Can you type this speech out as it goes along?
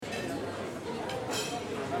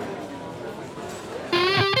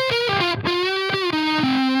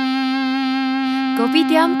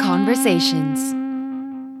Kopitiam Conversations.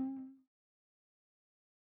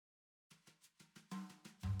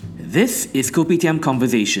 This is Kopitiam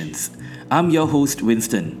Conversations. I'm your host,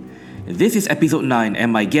 Winston. This is episode 9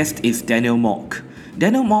 and my guest is Daniel Mok.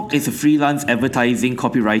 Daniel Mok is a freelance advertising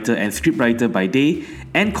copywriter and scriptwriter by day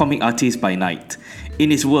and comic artist by night.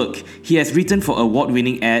 In his work, he has written for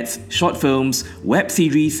award-winning ads, short films, web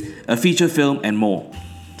series, a feature film and more.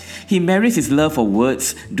 He marries his love for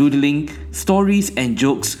words, doodling, stories and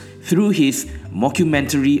jokes through his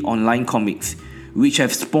mockumentary online comics, which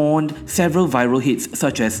have spawned several viral hits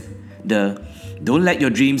such as the Don't Let Your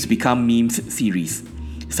Dreams Become Memes series.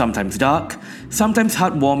 Sometimes dark, sometimes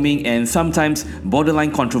heartwarming, and sometimes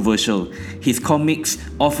borderline controversial, his comics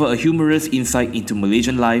offer a humorous insight into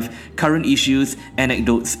Malaysian life, current issues,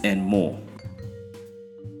 anecdotes, and more.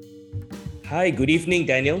 Hi, good evening,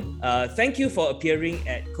 Daniel. Thank you for appearing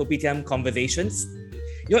at Kopitiam Conversations.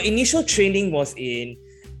 Your initial training was in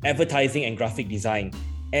advertising and graphic design,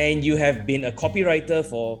 and you have been a copywriter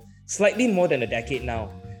for slightly more than a decade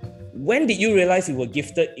now. When did you realize you were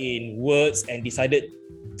gifted in words and decided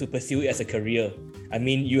to pursue it as a career? I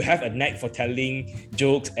mean, you have a knack for telling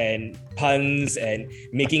jokes and puns and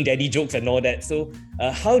making daddy jokes and all that. So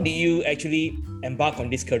how did you actually embark on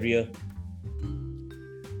this career?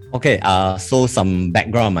 Okay, so some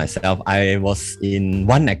background on myself. I was in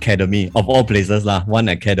one academy, of all places, one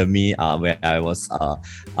academy where I was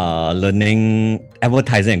learning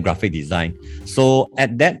advertising and graphic design. So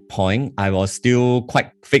at that point, I was still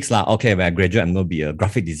quite fixed. Okay, when I graduate, I'm going to be a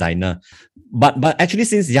graphic designer. But actually,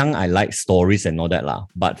 since young, I like stories and all that.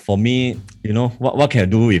 But for me, what can I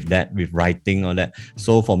do with that, with writing, all that?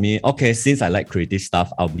 So for me, okay, since I like creative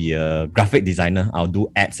stuff, I'll be a graphic designer. I'll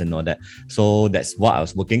do ads and all that. So that's what I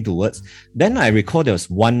was working towards. Then I recall there was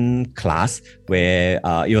one class where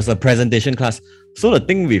it was a presentation class. So the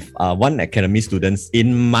thing with one academy students,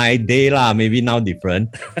 in my day, maybe now different,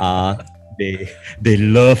 they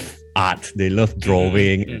love art, they love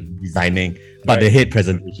drawing and designing, but they hate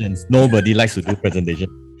presentations. Nobody likes to do presentation.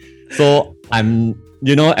 So I'm,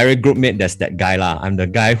 every group mate, there's that guy I'm the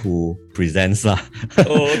guy who presents Oh,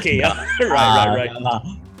 okay, yeah. Right.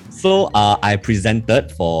 So I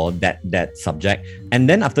presented for that subject, and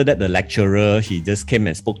then after that, the lecturer, he just came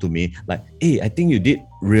and spoke to me like, "Hey, I think you did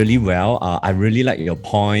really well. I really like your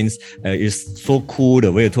points. It's so cool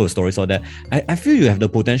the way you told stories, all that. I feel you have the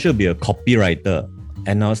potential to be a copywriter."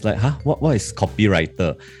 And I was like, what is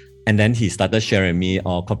copywriter? And then he started sharing me,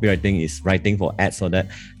 copywriting is writing for ads or that.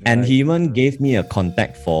 And he even gave me a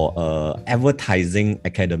contact for advertising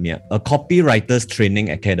academy, a copywriters training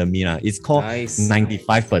academy. It's called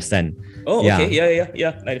 95%. Oh, yeah. Okay,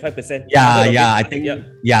 yeah, 95%. Yeah, I think,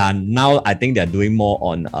 now I think they're doing more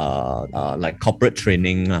on like corporate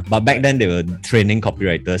training. But back then they were training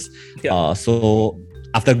copywriters. Yeah. So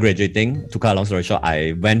after graduating, to cut a long story short,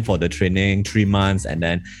 I went for the training 3 months and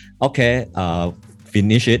then,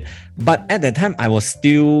 finish it. But at that time, I was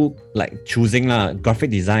still like choosing graphic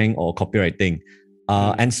design or copywriting.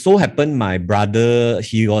 And so happened my brother,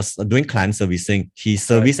 he was doing client servicing. He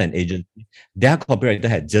serviced an agency. Their copywriter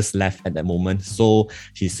had just left at that moment. So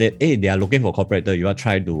he said, "Hey, they are looking for copywriter. You want to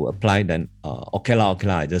try to apply?" Then, okay,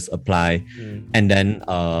 I just apply. And then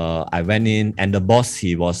I went in, and the boss,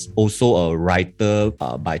 he was also a writer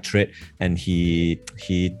by trade. And he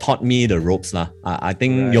taught me the ropes. I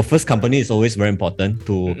think your first company is always very important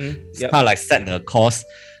to kind of like set the course.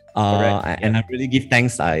 And I really give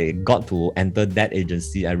thanks I got to enter that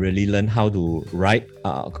agency. I really learned how to write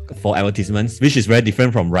for advertisements, which is very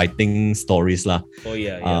different from writing stories. And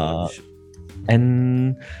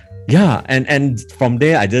from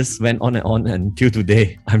there I just went on and on until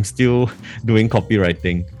today. I'm still doing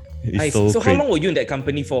copywriting. Nice. So how long were you in that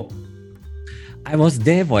company for? I was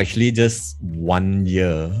there for actually just 1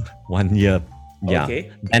 year. 1 year. Yeah. Okay.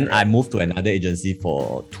 Then I moved to another agency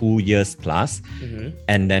for 2 years plus,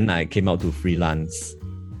 and then I came out to freelance.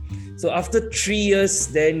 So after 3 years,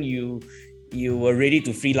 then you were ready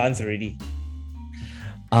to freelance already.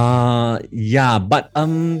 But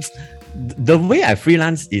the way I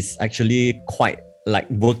freelance is actually quite like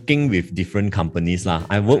working with different companies.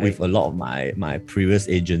 I work with a lot of my previous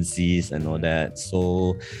agencies and all that.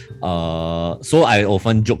 So I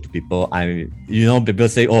often joke to people. People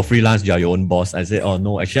say, "Oh, freelance, you are your own boss." I say, "Oh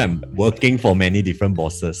no, actually I'm working for many different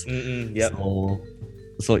bosses." Yep.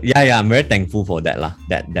 So I'm very thankful for that.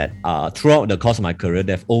 That throughout the course of my career,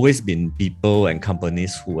 there have always been people and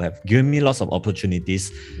companies who have given me lots of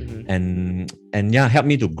opportunities and helped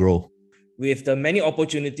me to grow. With the many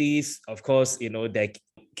opportunities, of course, there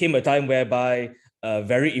came a time whereby a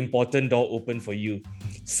very important door opened for you.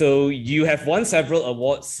 So you have won several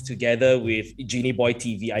awards together with Genie Boy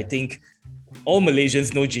TV. I think all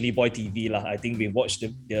Malaysians know Genie Boy TV lah. I think we watched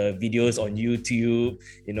the videos on YouTube,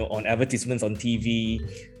 on advertisements on TV,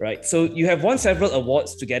 right? So you have won several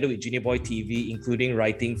awards together with Genie Boy TV, including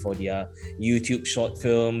writing for their YouTube short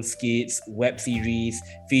films, skits, web series,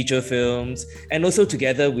 feature films, and also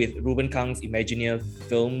together with Ruben Kang's Imagineer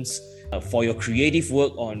Films for your creative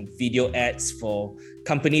work on video ads for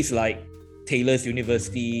companies like Taylor's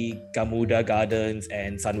University, Gamuda Gardens,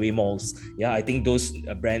 and Sunway Malls. Yeah, I think those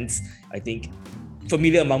brands,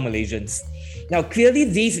 familiar among Malaysians. Now, clearly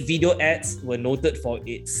these video ads were noted for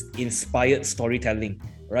its inspired storytelling,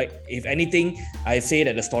 right? If anything, I say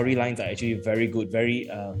that the storylines are actually very good, very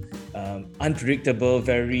unpredictable,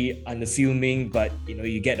 very unassuming, but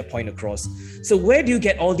you get the point across. So where do you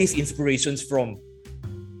get all these inspirations from?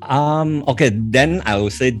 Okay, then I will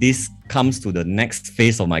say this comes to the next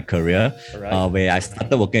phase of my career, right. Where I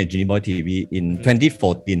started working at Genie Boy TV in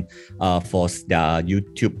 2014 for their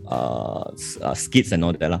YouTube skits and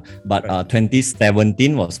all that. But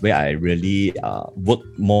 2017 was where I really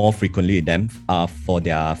worked more frequently with them for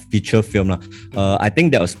their feature film. I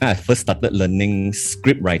think that was when I first started learning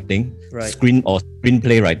script writing,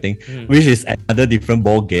 screenplay writing, which is another different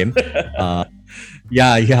ball game.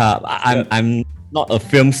 I'm not a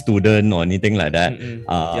film student or anything like that.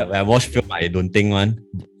 When I watch film, I don't think one.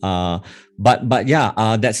 But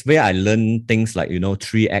that's where I learned things like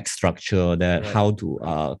 3 act structure, that how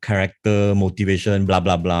to character motivation, blah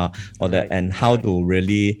blah blah, all that, and how to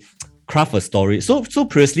really craft a story. So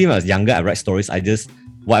previously when I was younger, I write stories. I just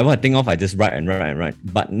whatever I think of, I just write and write and write.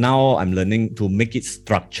 But now I'm learning to make it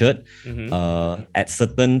structured. At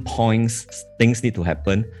certain points, things need to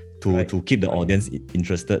happen to keep the audience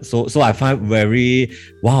interested. So I find very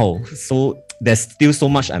wow. So there's still so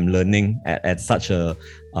much I'm learning at such a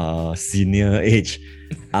senior age.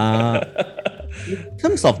 In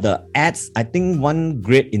terms of the ads, I think one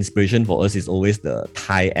great inspiration for us is always the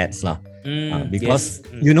Thai ads because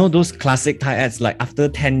those classic Thai ads, like after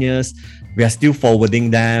 10 years, we are still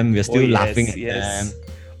forwarding them, we are still laughing at them.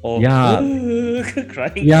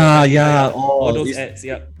 Crying. All those ads.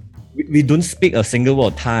 We don't speak a single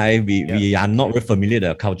word of Thai. We are not very familiar with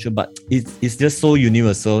their culture, but it's just so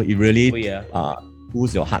universal. It really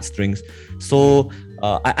pulls your heartstrings. So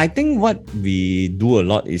I think what we do a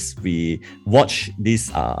lot is we watch these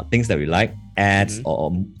things that we like, ads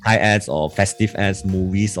or Thai ads or festive ads,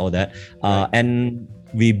 movies, all that, and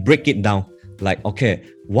we break it down. Like, okay,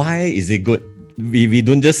 why is it good? We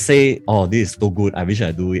don't just say, oh, this is so good, I wish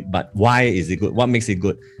I do it, but why is it good? What makes it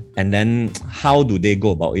good? And then how do they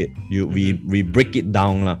go about it? We break it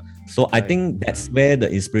down. So I think that's where the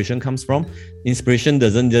inspiration comes from. Inspiration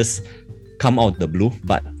doesn't just come out of the blue,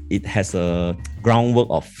 but it has a groundwork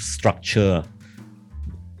of structure.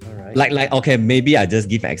 Like okay, maybe I just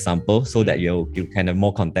give an example so that you can have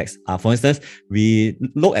more context. For instance, we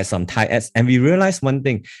look at some Thai ads and we realize one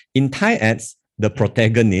thing. In Thai ads, the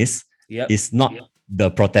protagonist is not the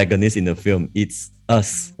protagonist in the film. It's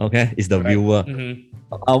us, okay? It's the viewer.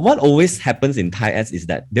 What always happens in Thai ads is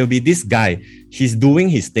that there'll be this guy, he's doing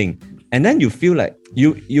his thing. And then you feel like,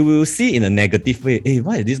 you will see in a negative way, hey,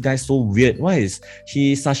 why is this guy so weird? Why is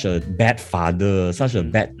he such a bad father, such a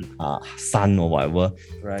bad son or whatever?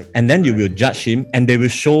 And then you will judge him and they will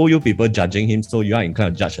show you people judging him. So you are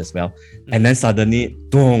inclined to judge as well. And then suddenly,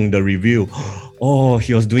 the review. Oh,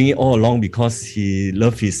 he was doing it all along because he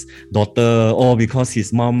loved his daughter or because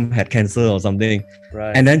his mom had cancer or something.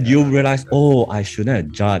 And then you realize, oh, I shouldn't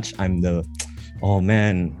have judged. Oh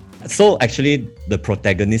man. So actually, the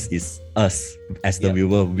protagonist is us as the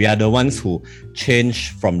viewer. We are the ones who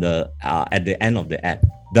change from the at the end of the ad.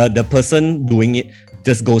 The person doing it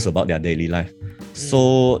just goes about their daily life.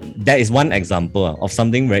 So that is one example of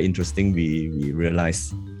something very interesting we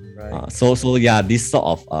realize. So this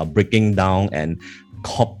sort of breaking down and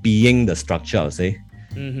copying the structure, I would say.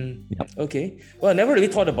 Okay. Well, I never really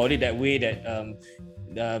thought about it that way,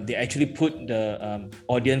 that they actually put the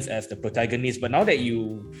audience as the protagonist. But now that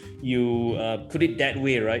you put it that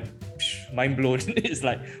way, right? Mind blown. It's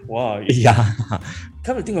like, wow.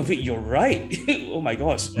 Come to think of it, you're right. Oh my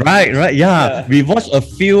gosh. Right. Yeah. We watched a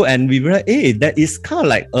few and we were like, hey, that is kind of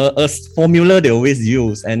like a formula they always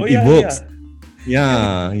use and it works.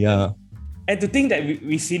 Yeah. And to think that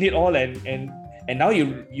we've seen it all and now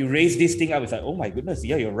you raise this thing up, it's like, oh my goodness,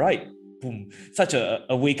 yeah, you're right. Boom. Such a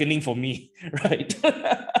awakening for me, right?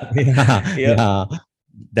 Yeah.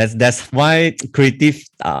 That's why creative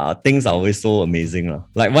things are always so amazing.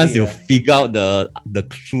 Like once you figure out the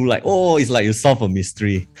clue, like, oh, it's like you solve a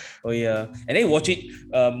mystery. Oh yeah. And then you watch it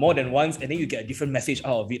more than once, and then you get a different message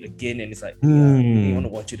out of it again, and it's like, you want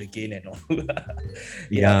to watch it again and all.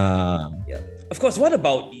 Yeah. Of course, what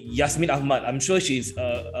about Yasmin Ahmad? I'm sure she's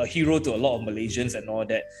a hero to a lot of Malaysians and all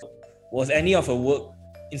that. Was any of her work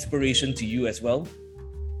inspiration to you as well?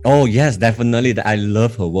 Oh yes, definitely. I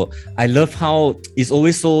love her work. I love how it's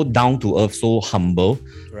always so down to earth, so humble.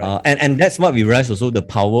 Right. And that's what we realize also, the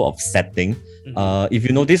power of setting. If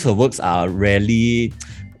you notice, her works are rarely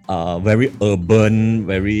very urban,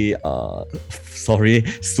 very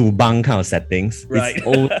Subang kind of settings. Right. It's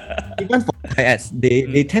all, even for ads,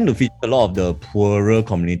 they tend to feature a lot of the poorer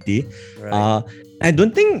community. Right. I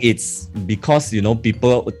don't think it's because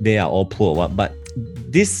people they are all poor or what, but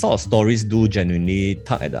these sort of stories do genuinely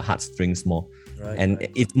tug at the heartstrings more. Right, and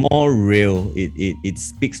it's more real. It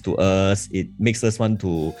speaks to us. It makes us want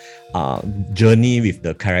to journey with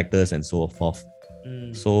the characters and so forth.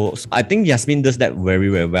 So I think Yasmin does that very,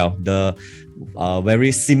 very well. The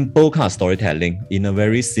very simple kind of storytelling in a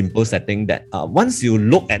very simple setting that once you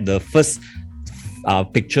look at the first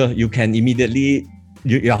picture, you can immediately,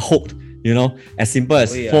 you are hooked. As simple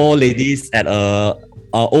as four ladies at a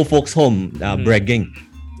old folks home bragging.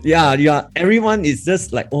 Yeah. Everyone is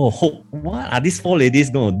just like, oh, what are these four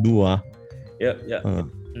ladies gonna do?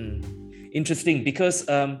 Interesting, because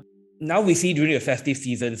now we see during the festive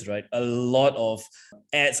seasons, right, a lot of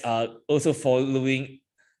ads are also following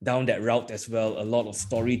down that route as well. A lot of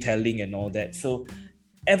storytelling and all that. So,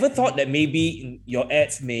 ever thought that maybe your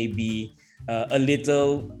ads may be a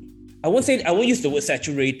little, I won't use the word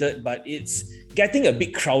saturated, but it's getting a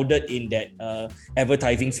bit crowded in that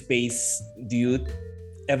advertising space? Do you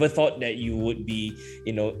ever thought that you would be,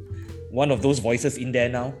 one of those voices in there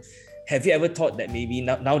now? Have you ever thought that maybe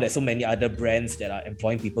now there's so many other brands that are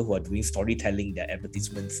employing people who are doing storytelling, their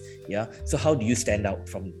advertisements? Yeah. So how do you stand out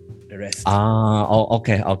from the rest?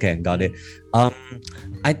 Okay, got it.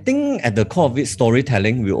 I think at the core of it,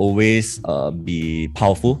 storytelling will always be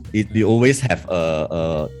powerful. It will always have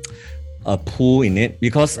a pull in it,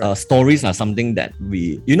 because stories are something that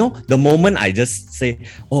we, the moment I just say,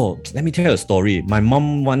 oh, let me tell you a story. My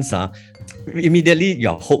mom once, immediately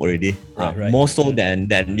you're hooked already. Right. More so than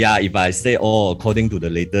if I say, oh, according to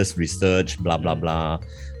the latest research, blah, blah, blah,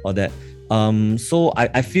 all that. So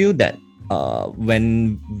I feel that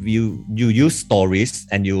when you use stories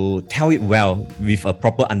and you tell it well with a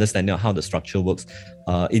proper understanding of how the structure works,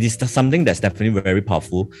 it is something that's definitely very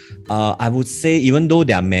powerful. I would say, even though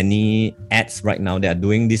there are many ads right now that are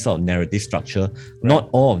doing this sort of narrative structure, not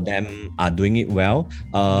all of them are doing it well.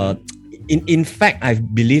 In fact, I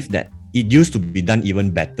believe that it used to be done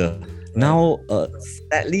even better. Now,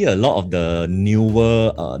 sadly, a lot of the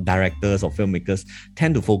newer directors or filmmakers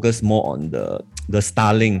tend to focus more on the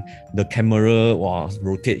styling, the camera,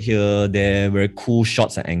 rotate here, there, very cool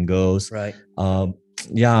shots and angles. Right.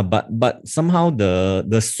 But somehow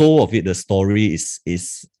the soul of it, the story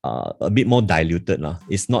is a bit more diluted.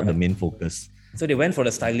 It's not the main focus. So they went for the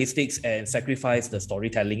stylistics and sacrificed the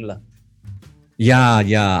storytelling.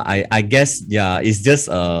 Yeah. I guess, it's just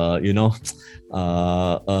a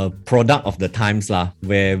product of the times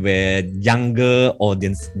where younger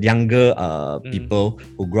audience, people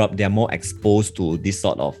who grew up, they're more exposed to this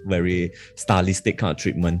sort of very stylistic kind of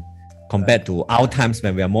treatment compared to our times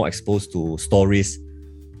when we are more exposed to stories.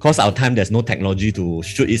 Because our time there's no technology to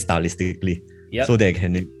shoot it stylistically, so they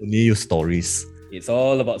can only use stories. It's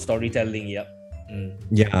all about storytelling. Yeah.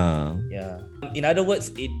 In other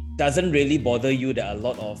words, it doesn't really bother you that a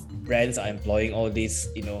lot of brands are employing all these,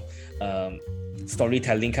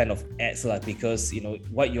 storytelling kind of ads, because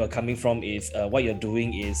what you are coming from is what you're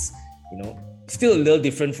doing is, still a little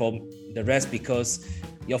different from the rest, because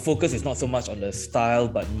your focus is not so much on the style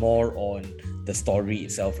but more on the story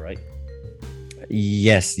itself, right?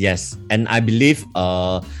 Yes. And I believe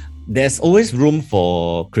there's always room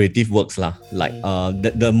for creative works Like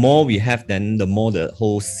the more we have, then the more the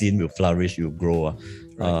whole scene will flourish, will grow.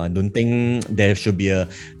 I don't think there should be a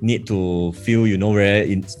need to feel,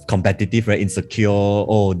 very competitive, very insecure.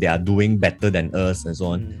 Oh, they are doing better than us and so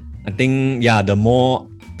on. I think, the more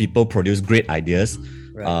people produce great ideas,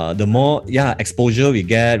 the more exposure we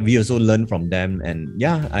get. We also learn from them, and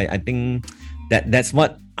I think that's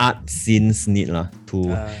what art scenes need to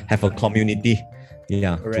have a community,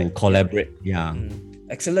 to collaborate.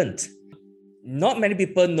 Excellent. Not many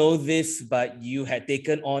people know this, but you had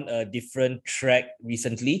taken on a different track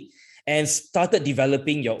recently and started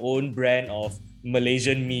developing your own brand of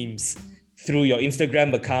Malaysian memes through your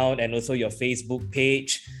Instagram account and also your Facebook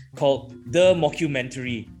page. called The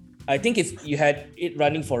Mockumentary. I think you had it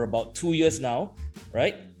running for about 2 years now,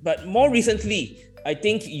 right? But more recently, I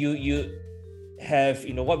think you have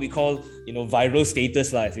what we call viral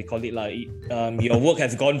status, as we call it, your work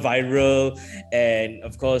has gone viral, and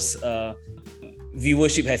of course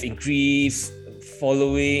viewership has increased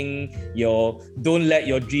following your "Don't Let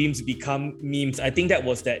Your Dreams Become Memes." I think that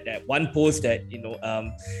was that one post that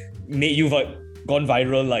made you gone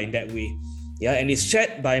viral in that way. Yeah, and it's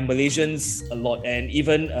shared by Malaysians a lot, and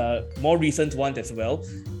even more recent ones as well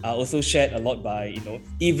are also shared a lot by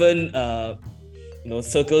even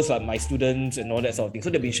circles like my students and all that sort of thing.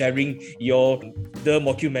 So they've been sharing the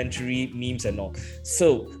mockumentary memes and all.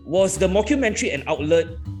 So was the mockumentary an outlet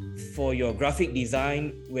for your graphic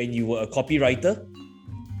design when you were a copywriter?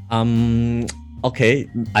 Okay,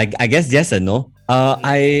 I guess yes and no.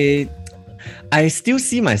 I still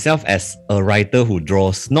see myself as a writer who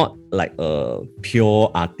draws, not like a pure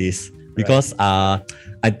artist, because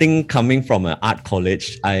I think coming from an art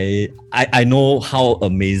college, I know how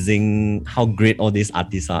amazing, how great all these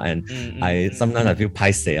artists are, and sometimes I feel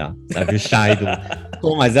paiseh, I feel shy to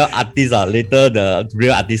call myself artist. Later the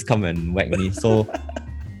real artists come and whack me. So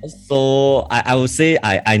I would say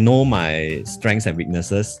I know my strengths and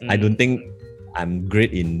weaknesses. I don't think I'm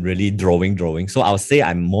great in really drawing. So I'll say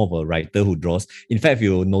I'm more of a writer who draws. In fact, if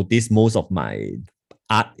you notice, most of my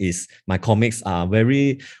art my comics are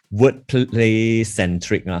very wordplay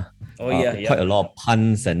centric. Quite a lot of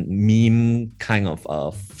puns and meme kind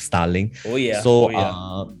of styling. So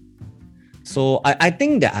I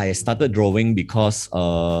think that I started drawing because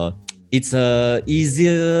it's a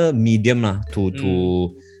easier medium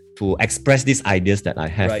to express these ideas that I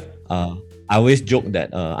have. Right. I always joke that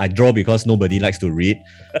I draw because nobody likes to read.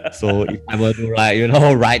 So if I were to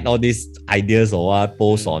write all these ideas or what,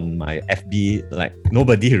 post on my FB,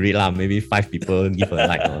 nobody read maybe 5 people give a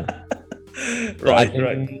like.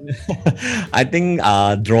 I think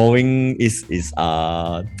drawing is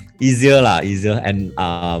easier and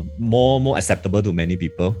more acceptable to many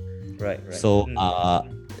people. Right. So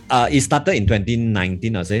it started in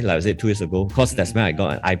 2019, I said 2 years ago, because that's when I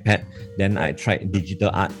got an iPad. Then I tried digital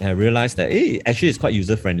art and I realized that actually it's quite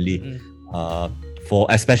user friendly,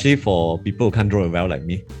 especially for people who can't draw well like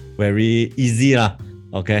me. Very easy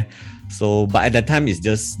okay. So but at that time it's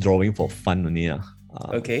just drawing for fun only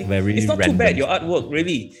okay. Very it's not random. Too bad, your artwork,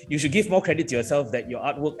 really. You should give more credit to yourself that your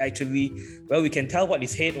artwork actually, we can tell what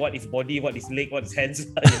is head, what is body, what is leg, what is hands.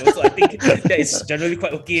 So I think that is generally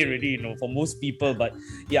quite okay already, for most people. But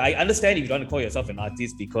yeah, I understand if you don't want to call yourself an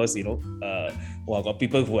artist because got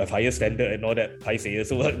people who have higher standard and all that high say.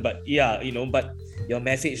 So but yeah, but your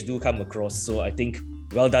message do come across. So I think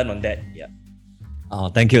well done on that. Yeah. Oh,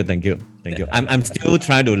 thank you. I'm still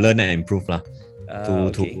trying to learn and improve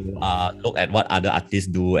to look at what other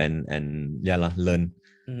artists do and learn.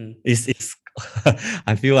 It's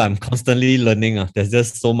I feel I'm constantly learning. There's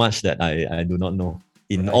just so much that I do not know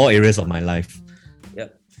in all areas of my life. Yeah.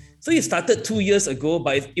 So you started 2 years ago,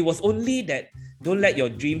 but it was only that Don't Let Your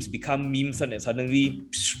Dreams Become Memes and suddenly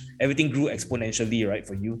everything grew exponentially, right,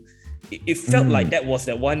 for you? It felt like that was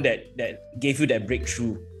the one that gave you that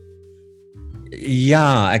breakthrough.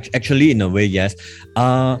 Yeah, actually, in a way, yes.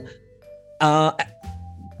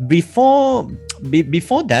 Before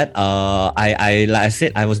that, I like I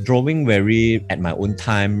said, I was drawing very at my own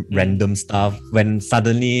time, random stuff. When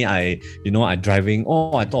suddenly I driving,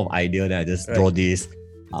 I thought of idea, then I just draw this.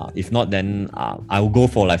 If not, then I will go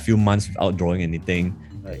for like few months without drawing anything.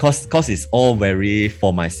 Cause it's all very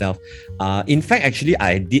for myself. In fact, actually,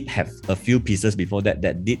 I did have a few pieces before that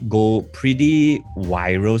did go pretty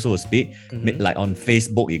viral, so to speak. Like on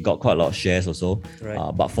Facebook, it got quite a lot of shares also.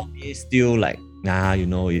 But for me, still like,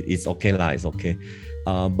 it's okay lah, it's okay.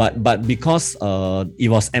 But because it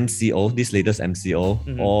was MCO, this latest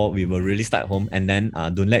MCO, or we were really stuck at home, and then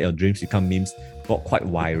Don't Let Your Dreams Become Memes got quite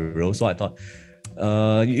viral. So I thought,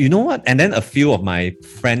 you know what? And then a few of my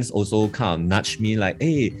friends also kind of nudged me like,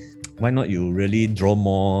 hey, why not you really draw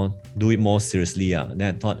more, do it more seriously? Then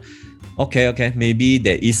I thought, okay, maybe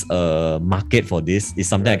there is a market for this. It's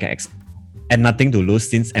something I can and nothing to lose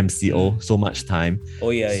since MCO, so much time.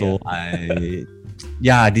 I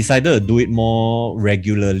decided to do it more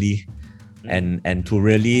regularly and to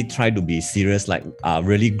really try to be serious, like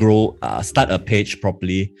really grow, start a page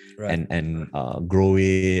properly and grow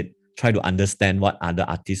it. Try to understand what other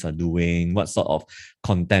artists are doing, what sort of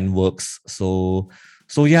content works. So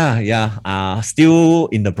still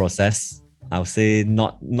in the process. I'll say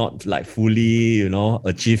not like fully,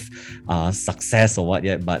 achieve success or what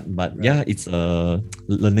yet, but yeah, it's a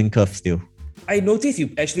learning curve still. I noticed you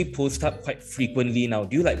actually post up quite frequently now.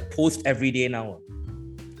 Do you like post every day now?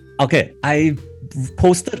 Okay, I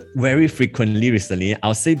posted very frequently recently.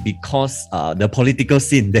 I'll say because the political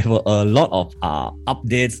scene, there were a lot of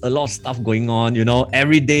updates, a lot of stuff going on.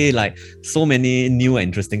 Every day, like so many new and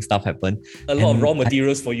interesting stuff happen. A lot of raw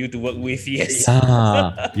materials for you to work with. Yes.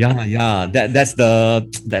 Yeah. That's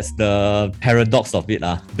the paradox of it.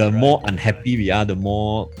 The more unhappy we are, the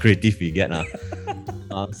more creative we get.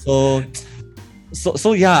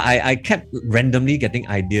 So yeah, I kept randomly getting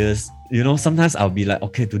ideas. Sometimes I'll be like,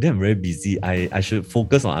 okay, today I'm very busy. I should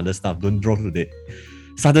focus on other stuff. Don't draw today.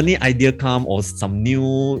 Suddenly idea come or some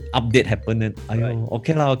new update happen and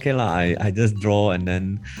okay lah. I just draw and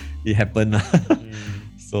then it happened.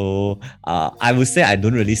 So I would say I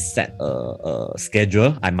don't really set a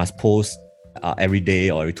schedule. I must post every day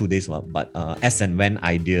or every 2 days. But as and when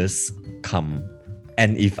ideas come,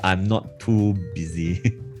 and if I'm not too busy.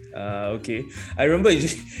 Okay. I remember you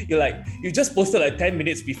just posted like 10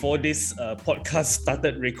 minutes before this podcast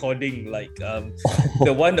started recording,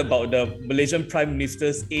 the one about the Malaysian Prime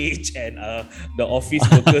Minister's age and the office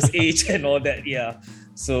workers' age and all that. Yeah.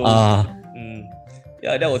 So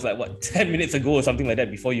that was like 10 minutes ago or something like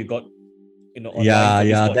that before you got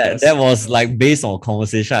that was like based on a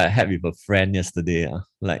conversation I had with a friend yesterday.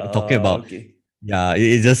 Talking about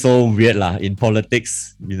it's just so weird in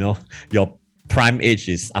politics. Your prime age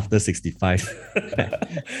is after 65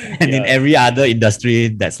 and in every other industry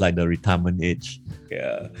that's like the retirement age.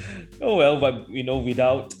 Oh well, but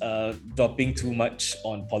without dropping too much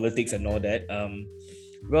on politics and all that,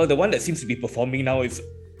 the one that seems to be performing now is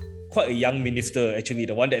quite a young minister, actually,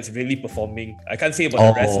 the one that's really performing. I can't say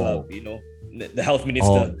about the rest, the health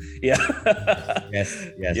minister. Yes.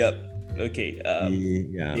 Yep. Okay.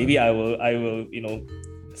 Maybe I will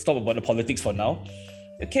stop about the politics for now.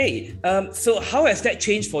 Okay, so how has that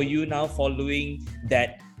changed for you now following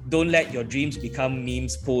that Don't Let Your Dreams Become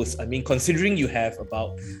Memes post? I mean, considering you have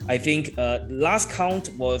about, I think last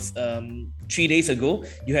count was 3 days ago,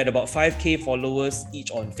 you had about 5,000 followers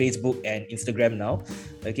each on Facebook and Instagram now.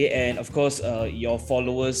 Okay, and of course, your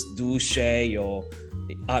followers do share your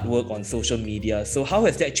artwork on social media. So how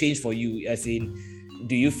has that changed for you? As in,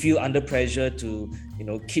 do you feel under pressure to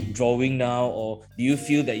keep drawing now, or do you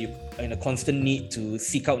feel that you're in a constant need to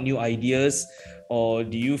seek out new ideas, or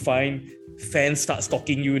do you find fans start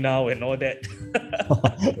stalking you now and all that?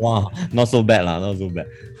 Wow, not so bad.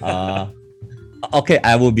 Okay,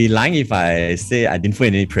 I would be lying if I say I didn't feel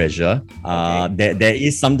any pressure. There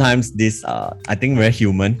is sometimes this, I think very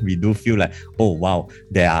human. We do feel like, oh wow,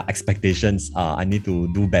 there are expectations. I need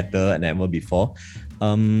to do better than ever before.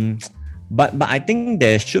 But I think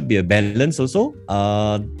there should be a balance also,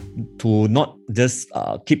 to not just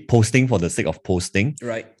keep posting for the sake of posting.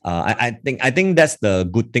 Right. I think that's the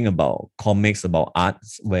good thing about comics, about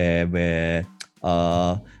arts, where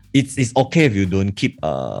it's okay if you don't keep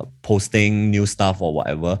posting new stuff or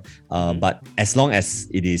whatever. But as long as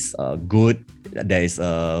it is good, there is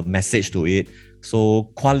a message to it. So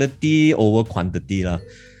quality over quantity lah.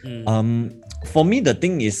 For me, the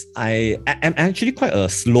thing is, I'm actually quite a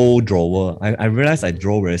slow drawer. I realize I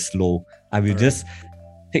draw very slow. I will just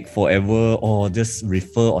take forever or just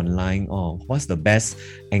refer online. What's the best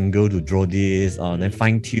angle to draw this? Then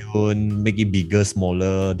fine tune, make it bigger,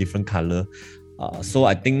 smaller, different color. So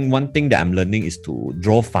I think one thing that I'm learning is to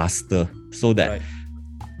draw faster so that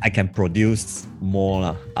I can produce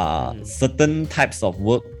more. Certain types of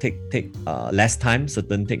work take less time,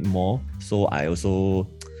 certain take more. So I also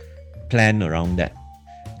plan around that.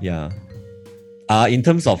 In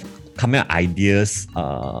terms of coming up ideas,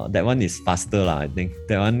 that one is faster I think.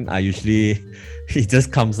 That one I usually it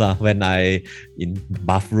just comes when I in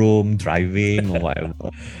bathroom, driving or whatever.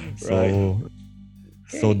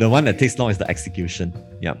 So the one that takes long is the execution.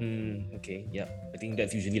 Okay. I think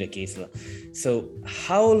that's usually the case. So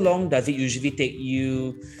how long does it usually take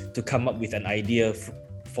you to come up with an idea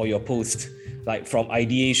for your post? Like from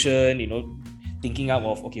ideation, thinking out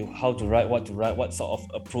of how to write, what sort of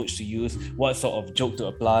approach to use, what sort of joke to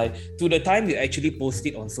apply, to the time you actually post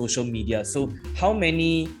it on social media. So how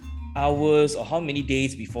many hours or how many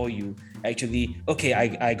days before you actually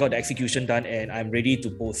I got the execution done and I'm ready to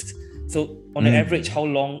post? So on an average, how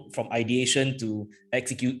long from ideation to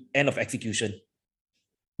end of execution?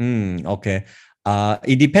 Okay.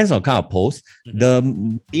 It depends on kind of post. The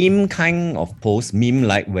meme kind of post, meme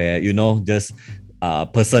like where just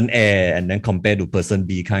person A and then compare to person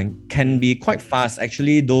B can be quite fast.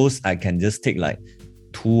 Actually, those I can just take like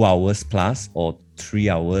 2 hours plus or 3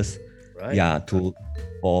 hours. Right.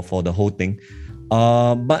 For the whole thing.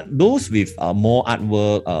 But those with more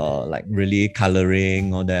artwork, like really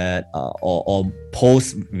coloring or that, or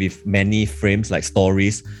posts with many frames like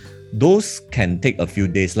stories, those can take a few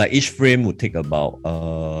days. Like each frame would take about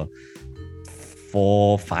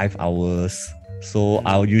 4-5 hours. So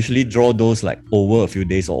I'll usually draw those like over a few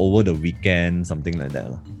days or over the weekend, something like that.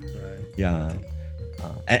 Right. Yeah.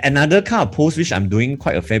 Another kind of post which I'm doing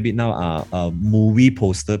quite a fair bit now are movie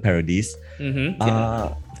poster parodies.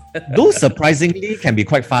 Those surprisingly can be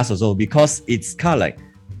quite fast also, because it's kind of like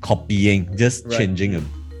copying, just changing a.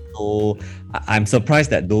 So I'm surprised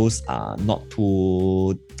that those are not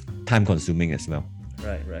too time consuming as well.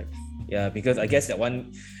 Right. Yeah, because I guess that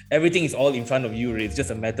one, everything is all in front of you. It's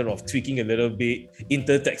just a matter of tweaking a little bit,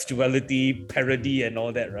 intertextuality, parody, and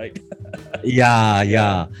all that, right?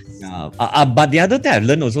 Yeah. But the other thing I've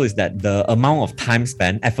learned also is that the amount of time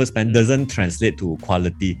spent, effort spent, doesn't translate to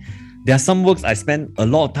quality. There are some works I spend a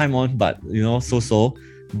lot of time on, but so.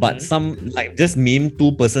 But some like just meme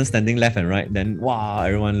 2 persons standing left and right, then wow,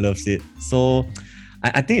 everyone loves it. So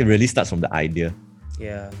I think it really starts from the idea.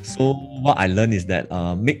 Yeah. So what I learned is that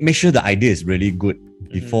make sure the idea is really good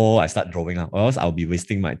before I start drawing out, or else I'll be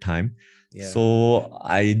wasting my time. Yeah. So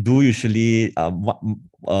I do usually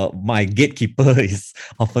my gatekeeper is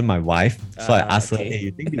often my wife. So I ask her, hey,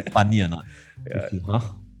 you think it's funny or not?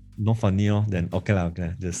 Not funny, then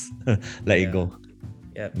okay, just let it go.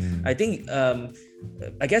 Yeah, I think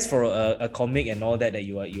I guess for a comic and all that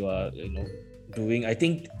you are doing, I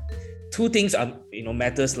think 2 things are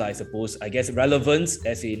matters, I suppose. I guess relevance,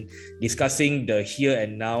 as in discussing the here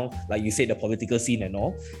and now, like you said, the political scene and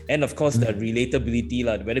all, and of course the relatability,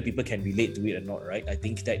 whether people can relate to it or not, right? I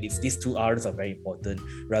think that these 2 R's are very important: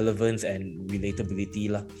 relevance and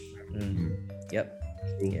relatability, Yep.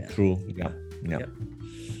 True. Yep.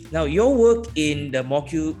 Now, your work in the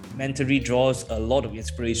mockumentary draws a lot of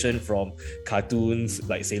inspiration from cartoons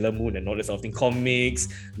like Sailor Moon and all that sort of thing, comics,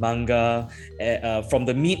 manga, from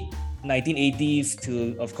the mid-1980s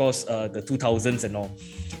to, of course, the 2000s and all.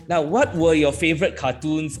 Now, what were your favorite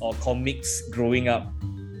cartoons or comics growing up?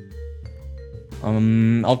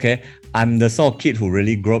 Okay. I'm the sort of kid who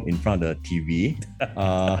really grew up in front of the TV.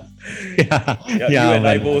 You and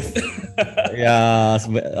I both.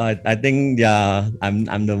 I think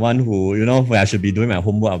I'm the one who, when I should be doing my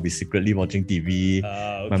homework, I'll be secretly watching TV.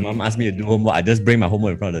 My mom asked me to do homework, I just bring my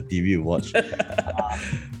homework in front of the TV to watch.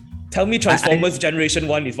 Tell me Transformers Generation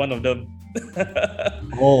 1 is one of them.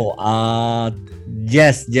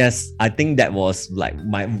 Yes. I think that was like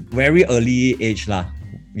my very early age lah.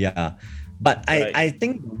 Yeah. But I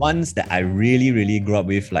think the ones that I really, really grew up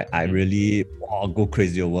with, like I really go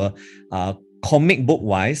crazy over, comic book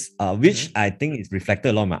wise, which I think is reflected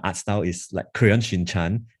a lot in my art style, is like Crayon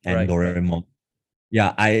Shin-chan and Doraemon.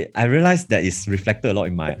 Yeah, I realized that it's reflected a lot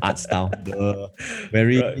in my art style. The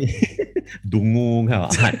very dungu kind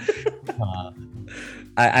of art.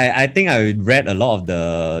 I think I read a lot of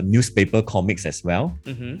the newspaper comics as well.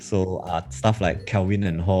 So stuff like Calvin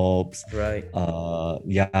and Hobbes,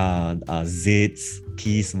 Zits,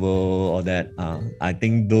 Keys World, all that. I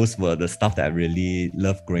think those were the stuff that I really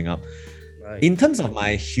loved growing up. In terms of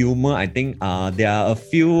my humor, I think there are a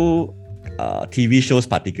few TV shows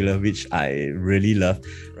particular which I really love.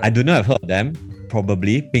 I do not have heard of them.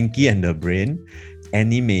 Probably Pinky and the Brain,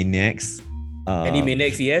 Animaniacs.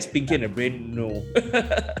 Animaniacs, yes. Pinky and the Brain, no.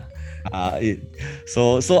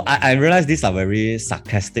 So I realized these are very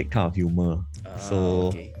sarcastic kind of humor.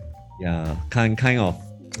 Kind of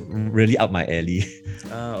really up my alley.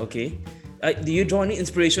 Okay. Do you draw any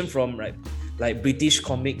inspiration from like British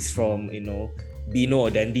comics from Beano or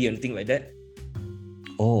Dandy and things like that?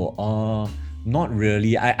 Not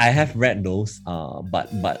really. I have read those, but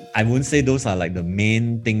I wouldn't say those are like the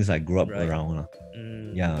main things I grew up around.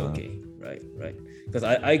 Okay. Right. Because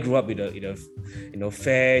I grew up with a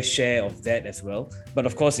fair share of that as well. But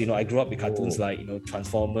of course, I grew up with cartoons like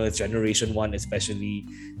Transformers, Generation 1 especially.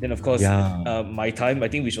 Then of course, my time, I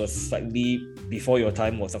think, which was slightly before your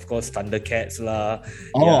time, was of course Thundercats lah.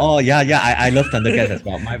 I love Thundercats as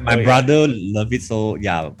well. My brother loved it, so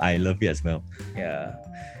I love it as well. Yeah.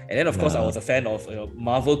 And then, of course, I was a fan of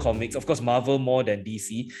Marvel comics. Of course, Marvel more than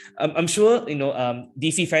DC. I'm sure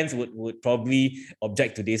DC fans would probably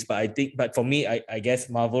object to this, but for me, I guess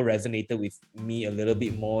Marvel resonated with me a little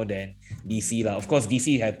bit more than DC lah. Of course,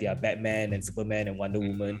 DC have their Batman and Superman and Wonder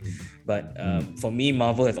Woman, but for me,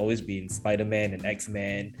 Marvel has always been Spider-Man and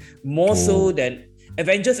X-Men, more so than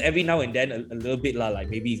Avengers. Every now and then, a little bit lah, like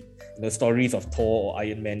maybe stories of Thor or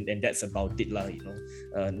Iron Man, and that's about it lah.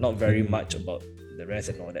 Not very much about the rest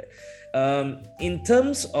and all that. In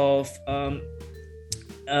terms of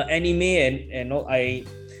anime and all, I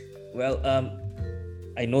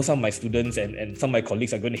know some of my students and some of my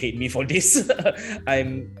colleagues are going to hate me for this.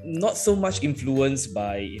 I'm not so much influenced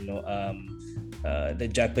by the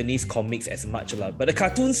Japanese comics as much, but the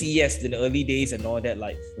cartoons, yes, in the early days and all that,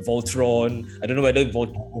 like Voltron. I don't know whether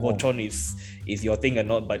Voltron is your thing or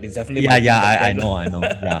not, but it's definitely I know.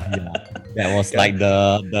 Yeah. That was like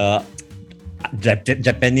the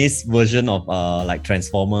Japanese version of like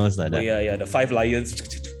Transformers like that. The Five Lions.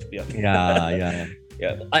 Yeah.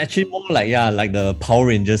 Actually, more like the Power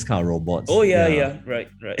Rangers kind of robots. Right.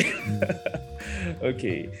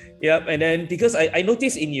 Okay. Yeah, and then because I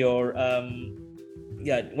noticed in your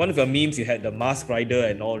one of your memes, you had the Mask Rider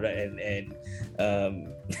and all that, and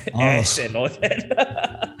Ash and all that.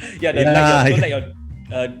 Don't let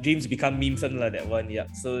your dreams become memes, something like that one. Yeah.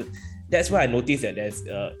 So that's why I noticed that there's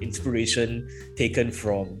inspiration taken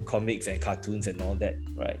from comics and cartoons and all that,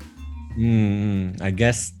 right? I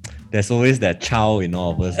guess there's always that child in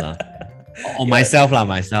all of us. Or myself.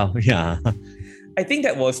 Yeah. I think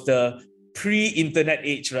that was the pre-internet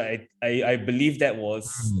age, right? I believe that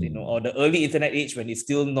was, or the early internet age, when it's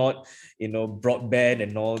still not, broadband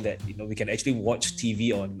and all that, we can actually watch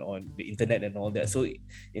TV on the internet and all that. So,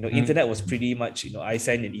 internet was pretty much, I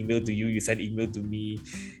send an email to you, you send email to me,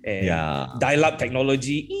 and dial-up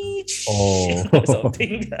technology,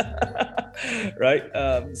 something, right?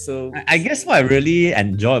 So I guess what I really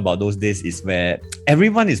enjoy about those days is where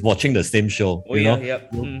everyone is watching the same show. You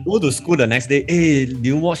go to school the next day. Hey, do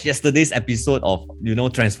you watch yesterday's episode of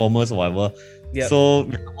Transformers or whatever? So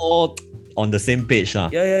we're all on the same page.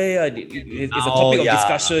 It's a topic of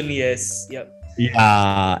discussion. Yes.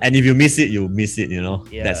 Yeah, and if you miss it, you miss it.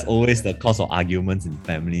 That's always the cause of arguments in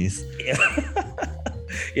families.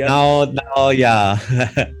 Now,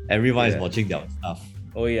 everyone is watching their stuff.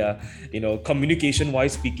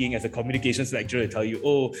 Communication-wise speaking, as a communications lecturer, I tell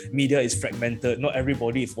you, media is fragmented. Not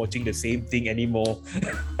everybody is watching the same thing anymore.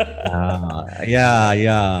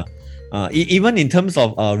 Even in terms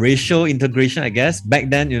of racial integration, I guess back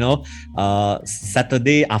then,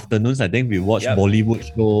 Saturday afternoons, I think we watch Bollywood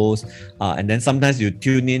shows, and then sometimes you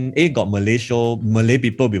tune in. Got Malay show. Malay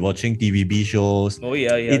people be watching TVB shows.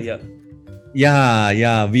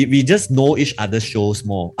 We just know each other's shows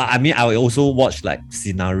more. I mean, I also watch like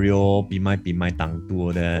Scenario, Pimai Tang Tu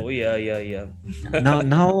or that. Now,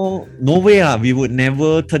 no way. We would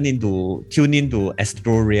never tune into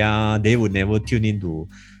Astoria. They would never tune into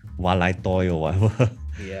Walai Toy or whatever.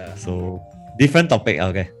 So different topic.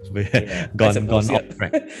 Okay. Gone off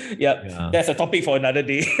track. That's a topic for another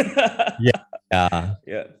day. Yeah.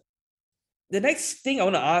 The next thing I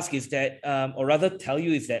want to ask is that, or rather tell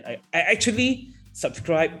you, is that I actually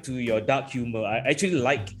subscribe to your dark humor. I actually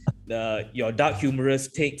like your dark humorous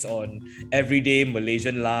takes on everyday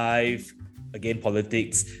Malaysian life, again,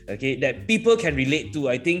 politics, okay, that people can relate to.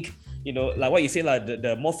 I think, like what you said,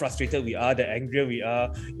 the more frustrated we are, the angrier we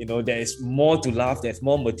are, there is more to laugh, there's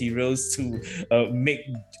more materials to make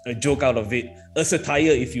a joke out of it, a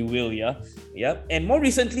satire, if you will, And more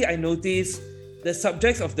recently, I noticed the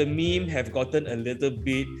subjects of the meme have gotten a little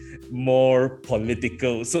bit more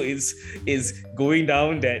political. So it's going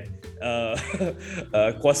down that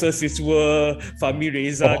Kuasa Siswa, Fahmi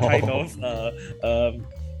Reza kind of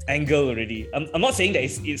angle already. I'm not saying that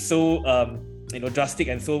it's so drastic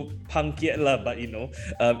and so punk yet, but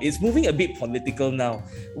it's moving a bit political now.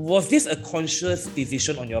 Was this a conscious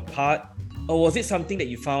decision on your part, or was it something that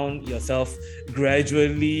you found yourself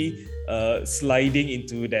gradually sliding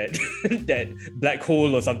into that that black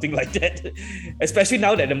hole or something like that? Especially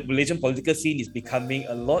now that the Malaysian political scene is becoming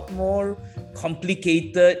a lot more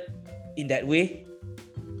complicated in that way.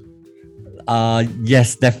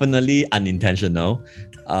 Yes, definitely unintentional.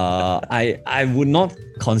 I would not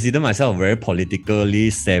consider myself a very politically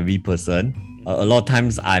savvy person. A lot of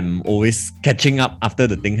times I'm always catching up after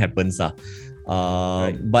the thing happens.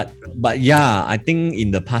 Right. But yeah, I think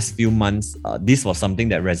in the past few months, this was something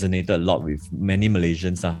that resonated a lot with many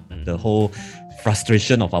Malaysians. The whole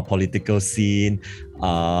frustration of our political scene,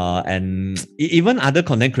 and even other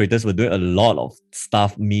content creators were doing a lot of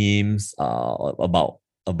stuff, memes about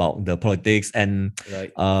the politics, and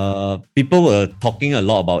people were talking a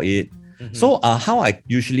lot about it. So how I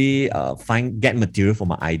usually get material for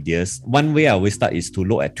my ideas, one way I always start is to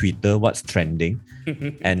look at Twitter, what's trending.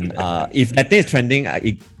 And if that thing is trending,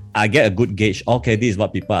 I get a good gauge. Okay, this is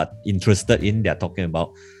what people are interested in, they're talking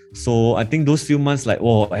about. So I think those few months,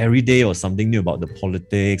 every day was something new about the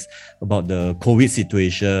politics, about the COVID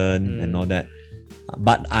situation and all that.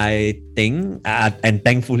 But I think, and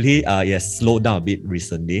thankfully, slowed down a bit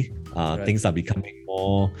recently. Things are becoming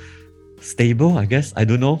more stable, I guess. I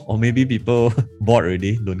don't know. Or maybe people bored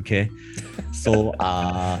already, don't care. So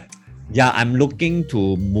yeah, I'm looking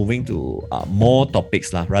to moving to more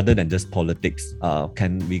topics lah, rather than just politics.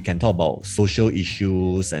 We can talk about social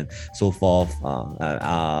issues and so forth.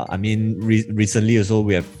 I mean, recently also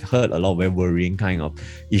we have heard a lot of very worrying kind of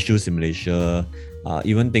issues in Malaysia.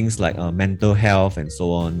 Even things like mental health and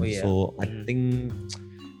so on. Oh, yeah. So I think,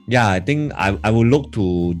 I think I will look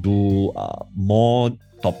to do more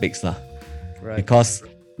topics lah. Right. Because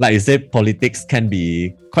like you said, politics can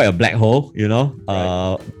be quite a black hole, you know.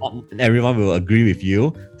 Right. Not everyone will agree with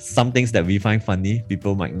you. Some things that we find funny,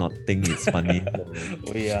 people might not think it's funny.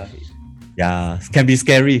 Oh, yeah. Yeah, can be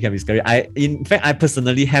scary. In fact, I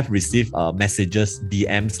personally have received messages,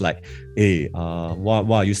 DMs like, hey, why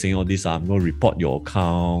are you saying all this? I'm gonna report your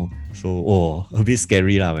account. So, a bit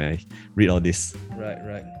scary lah when I read all this.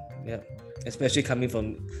 Right. Yeah. Especially coming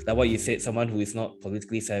from like what you said, someone who is not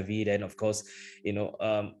politically savvy, then of course,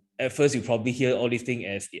 at first you probably hear all these things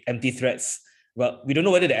as empty threats. Well, we don't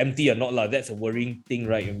know whether they're empty or not, lah. That's a worrying thing,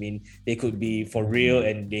 right? I mean, they could be for real,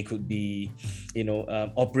 and they could be,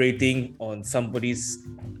 operating on somebody's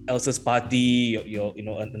else's party,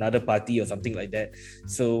 another party or something like that.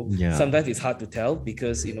 So sometimes it's hard to tell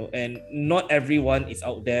because and not everyone is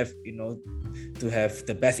out there, to have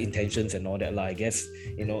the best intentions and all that, lah. I guess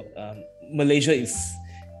Malaysia is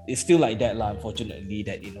still like that, lah. Unfortunately,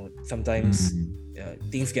 that sometimes.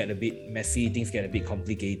 Things get a bit messy, things get a bit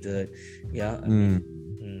complicated. Yeah.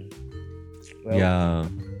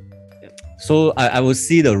 So I will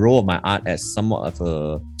see the role of my art as somewhat of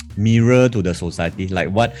a mirror to the society,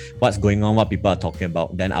 like what's going on, what people are talking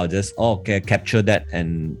about. Then I'll just capture that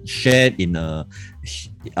and share it in a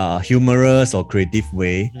humorous or creative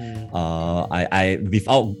way. I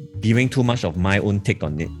without giving too much of my own take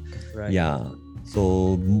on it. Right. Yeah.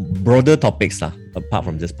 So broader topics apart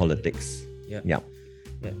from just politics. Yeah.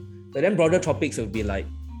 But then broader topics will be like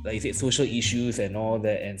you said, social issues and all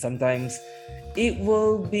that, and sometimes it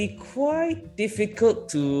will be quite difficult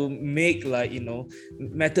to make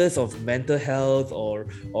matters of mental health or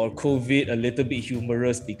COVID a little bit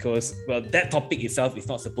humorous, because that topic itself is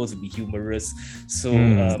not supposed to be humorous. So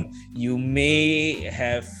you may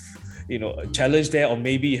have a challenge there, or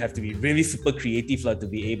maybe you have to be really super creative to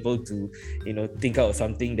be able to think out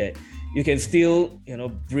something that you can still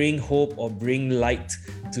bring hope or bring light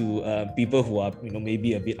to people who are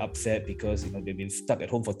maybe a bit upset because they've been stuck at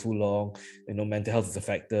home for too long. Mental health is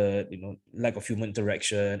affected, lack of human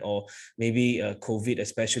interaction, or maybe COVID,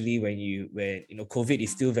 especially when COVID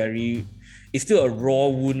is still it's still a raw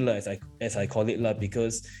wound, as I call it,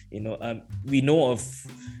 because we know of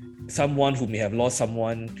someone who may have lost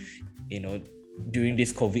someone during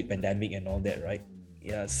this COVID pandemic and all that, right?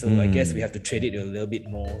 Yeah, so I guess we have to treat it a little bit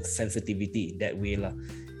more sensitivity in that way, lah.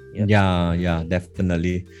 Yep. Yeah,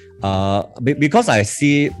 definitely. Because I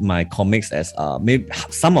see my comics as maybe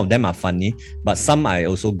some of them are funny, but some I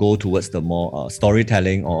also go towards the more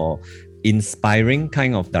storytelling or inspiring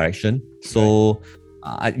kind of direction. So,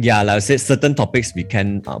 like I said, certain topics we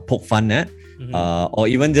can poke fun at. Or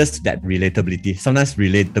even just that relatability. Sometimes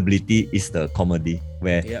relatability is the comedy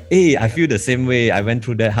where, hey, I feel the same way. I went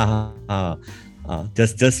through that.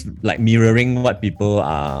 Just like mirroring what people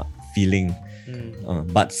are feeling.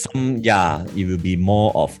 But some, it will be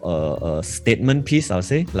more of a statement piece, I'll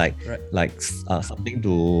say, like something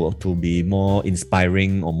to be more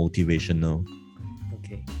inspiring or motivational.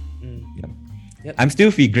 Okay. Yep. I'm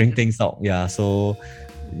still figuring things out. So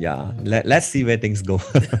let's see where things go.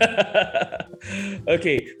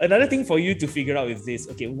 Okay, another thing for you to figure out is this.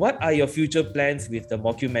 Okay, what are your future plans with the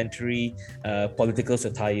mockumentary political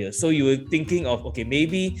satire? So you were thinking of,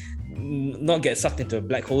 maybe not get sucked into a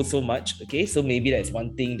black hole so much. Okay, so maybe that's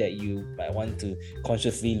one thing that you might want to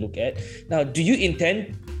consciously look at. Now, do you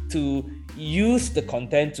intend to use the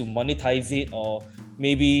content to monetize it, or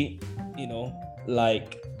maybe,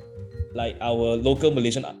 like our local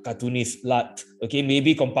Malaysian cartoonist Lat,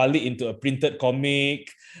 maybe compile it into a printed comic,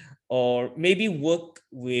 or maybe work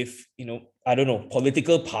with, I don't know,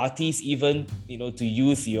 political parties even, to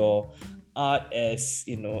use your art as,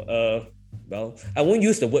 I won't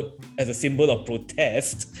use the word as a symbol of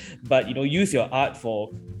protest, but, use your art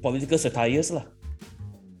for political satires lah.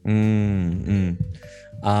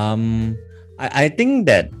 I think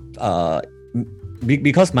that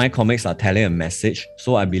because my comics are telling a message,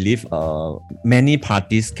 so I believe many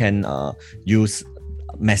parties can use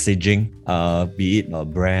messaging, be it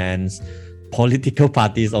brands, political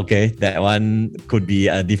parties. That one could be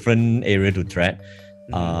a different area to tread,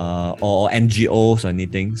 or NGOs or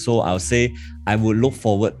anything. So I'll say I would look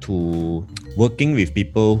forward to working with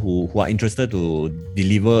people who are interested to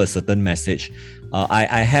deliver a certain message.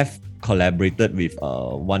 I have collaborated with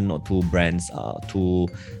one or two brands to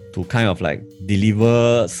to kind of like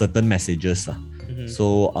deliver certain messages.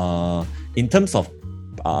 So in terms of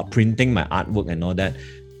printing my artwork and all that,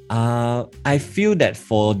 I feel that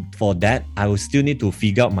for that, I will still need to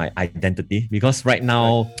figure out my identity, because right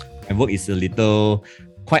now my work is a little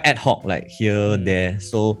quite ad hoc, like here, there.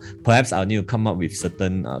 So perhaps I'll need to come up with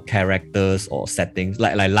certain characters or settings.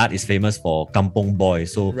 Like Lat is famous for Kampong Boy.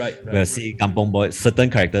 So we'll see Kampong Boy, certain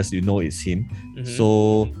characters, it's him.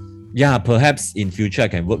 So yeah, perhaps in future I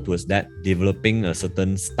can work towards that, developing a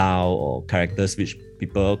certain style or characters which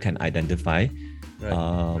people can identify.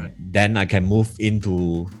 Then I can move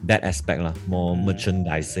into that aspect, more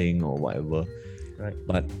merchandising or whatever.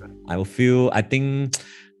 But I think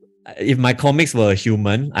if my comics were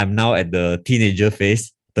human, I'm now at the teenager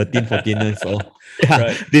phase, 13, 14 years old.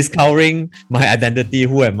 Discovering my identity.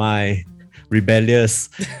 Who am I? Rebellious.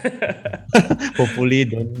 Hopefully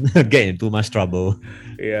don't get in too much trouble.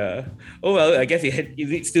 Yeah. Oh well, I guess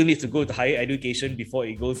it still needs to go to higher education before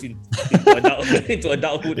it goes into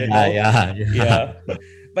adulthood and all. Yeah.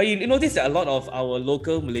 But you notice that a lot of our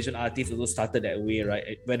local Malaysian artists also started that way,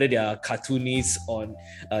 right? Whether they are cartoonists on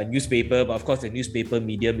a newspaper, but of course the newspaper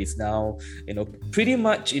medium is now, pretty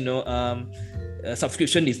much,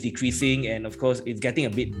 subscription is decreasing, and of course it's getting a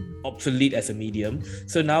bit obsolete as a medium.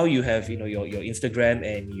 So now you have, your Instagram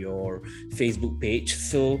and your Facebook page.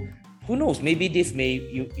 So who knows? Maybe this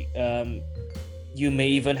you may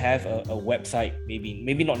even have a website,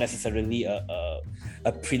 maybe not necessarily a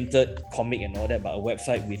printed comic and all that, but a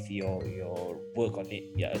website with your work on it.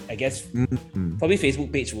 Yeah, I guess probably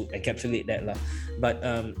Facebook page will encapsulate that lah. But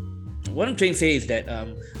what I'm trying to say is that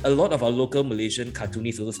a lot of our local Malaysian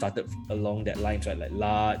cartoonists also started along that lines, right? Like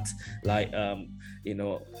Lat, like Boy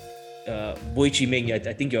Chimeng. I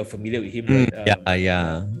think you're familiar with him, right?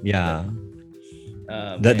 Yeah.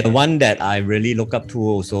 The one that I really look up to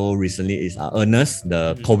also recently is Ernest,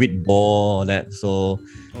 the COVID ball, that. So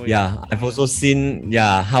I've also seen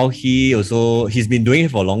how he's been doing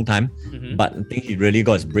it for a long time, but I think he really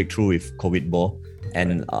got his breakthrough with COVID ball,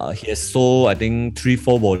 and he has sold, I think,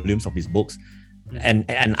 3-4 volumes of his books, and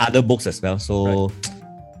other books as well. So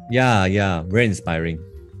very inspiring.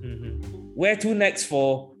 Where to next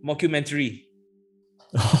for mockumentary?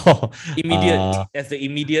 As the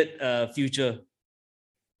immediate future.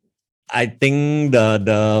 I think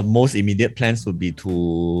the most immediate plans would be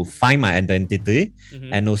to find my identity,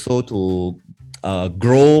 and also to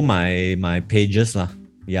grow my pages lah.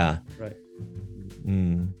 Yeah. Right.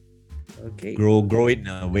 Okay. Grow it in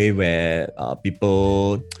a way where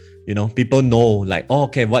people know, like,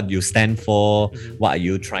 what you stand for, what are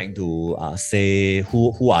you trying to say,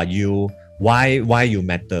 who are you, why you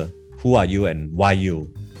matter, who are you and why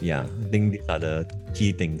you. Yeah, I think these are the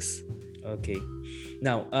key things. Okay.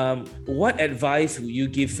 Now, what advice would you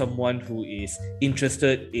give someone who is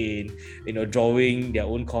interested in, drawing their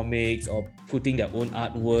own comics or putting their own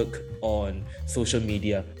artwork on social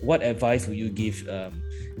media? What advice would you give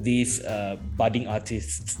these budding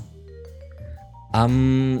artists? I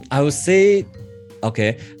would say,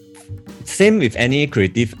 same with any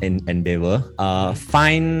creative endeavor.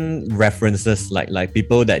 Find references like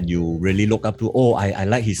people that you really look up to. I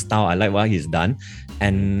like his style. I like what he's done,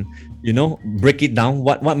 and break it down.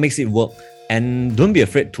 What makes it work, and don't be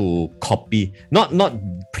afraid to copy. Not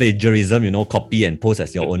plagiarism. Copy and post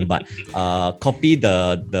as your own, but copy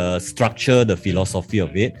the structure, the philosophy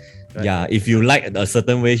of it. Right. Yeah, if you like a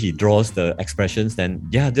certain way he draws the expressions, then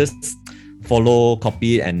just follow,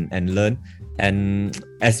 copy, and learn. And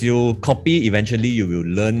as you copy, eventually you will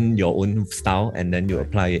learn your own style, and then you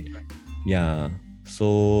apply it. Yeah.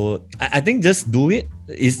 So I think just do it.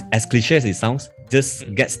 Is as cliche as it sounds.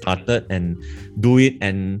 Just get started and do it,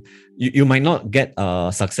 and you might not get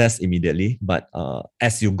success immediately, but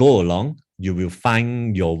as you go along, you will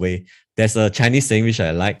find your way. There's a Chinese saying which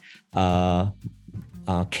I like.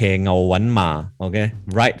 騎牛揾馬, okay,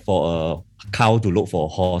 right for a cow to look for a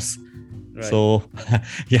horse. Right. So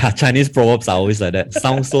Chinese proverbs are always like that.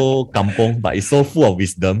 Sounds so kampong, but it's so full of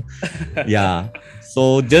wisdom. Yeah.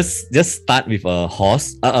 So just start with a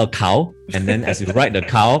horse, a cow, and then as you ride the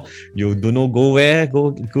cow, you do not go where,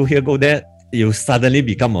 go here, go there. You suddenly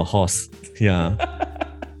become a horse. Yeah.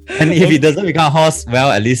 And if it doesn't become a horse,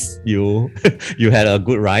 well, at least you had a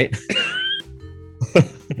good ride.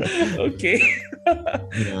 Okay.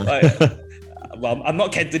 Well, I'm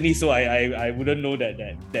not Cantonese, so I wouldn't know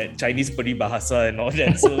that Chinese peribahasa and all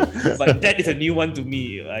that. So, but that is a new one to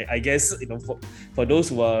me. I guess for those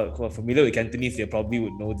who are familiar with Cantonese, they probably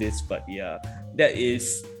would know this. But yeah, that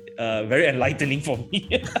is very enlightening for me.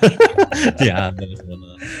 Yeah, that was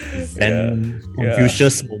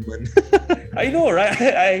Confucius moment. I know,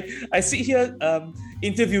 right? I sit here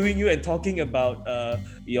interviewing you and talking about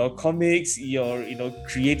your comics, your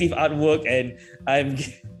creative artwork, and I'm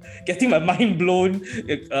getting my mind blown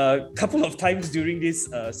a couple of times during this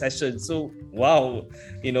session. So wow,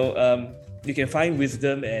 you can find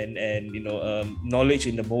wisdom and knowledge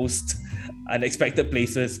in the most unexpected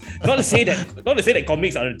places. Not to say that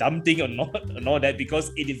comics are a dumb thing or not, and all that,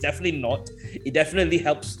 because it is definitely not. It definitely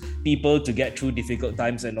helps people to get through difficult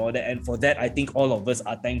times and all that. And for that, I think all of us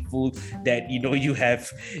are thankful that you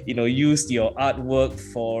have used your artwork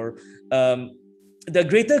for the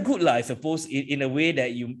greater good, I suppose, in a way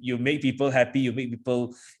that you make people happy, you make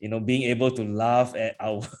people, being able to laugh at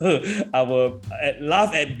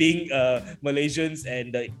laugh at being Malaysians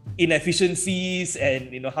and the inefficiencies,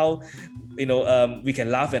 and how we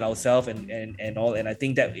can laugh at ourselves and all. And I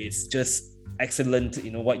think that is just excellent,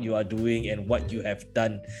 what you are doing and what you have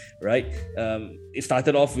done, right? It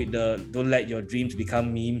started off with the don't let your dreams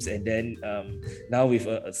become memes, and then now with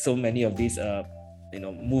so many of these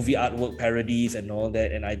movie artwork parodies and all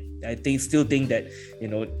that. And I still think that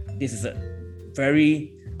this is a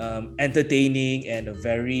very entertaining and a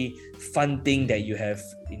very fun thing that you have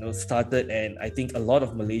started, and I think a lot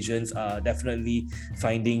of Malaysians are definitely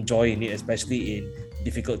finding joy in it, especially in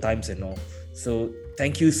difficult times and all. So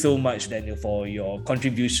thank you so much, Daniel, for your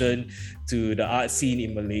contribution to the art scene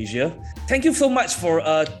in Malaysia. Thank you so much for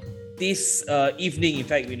this evening, in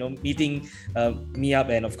fact, meeting me up,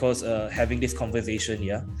 and of course having this conversation.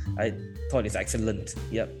 Yeah, I thought it's excellent.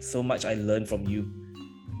 Yep, so much I learned from you.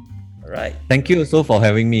 All right, thank you also for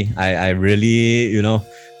having me. I really,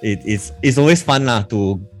 it's always fun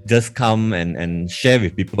to just come and share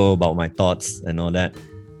with people about my thoughts and all that,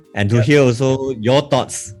 and to hear also your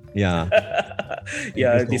thoughts. Yeah.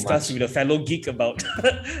 Yeah, discuss with a fellow geek about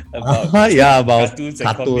cartoons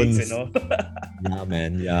and comics and all. Yeah,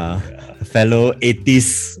 man. Yeah. Fellow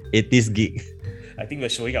 80s geek. I think we're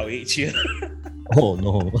showing our age here. Oh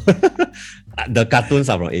no. The cartoons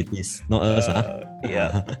are from 80s, not us.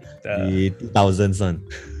 Yeah. The 2000s one.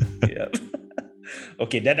 Yeah.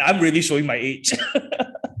 Okay, then I'm really showing my age.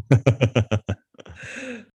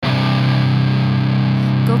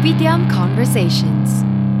 Kopitiam Conversations.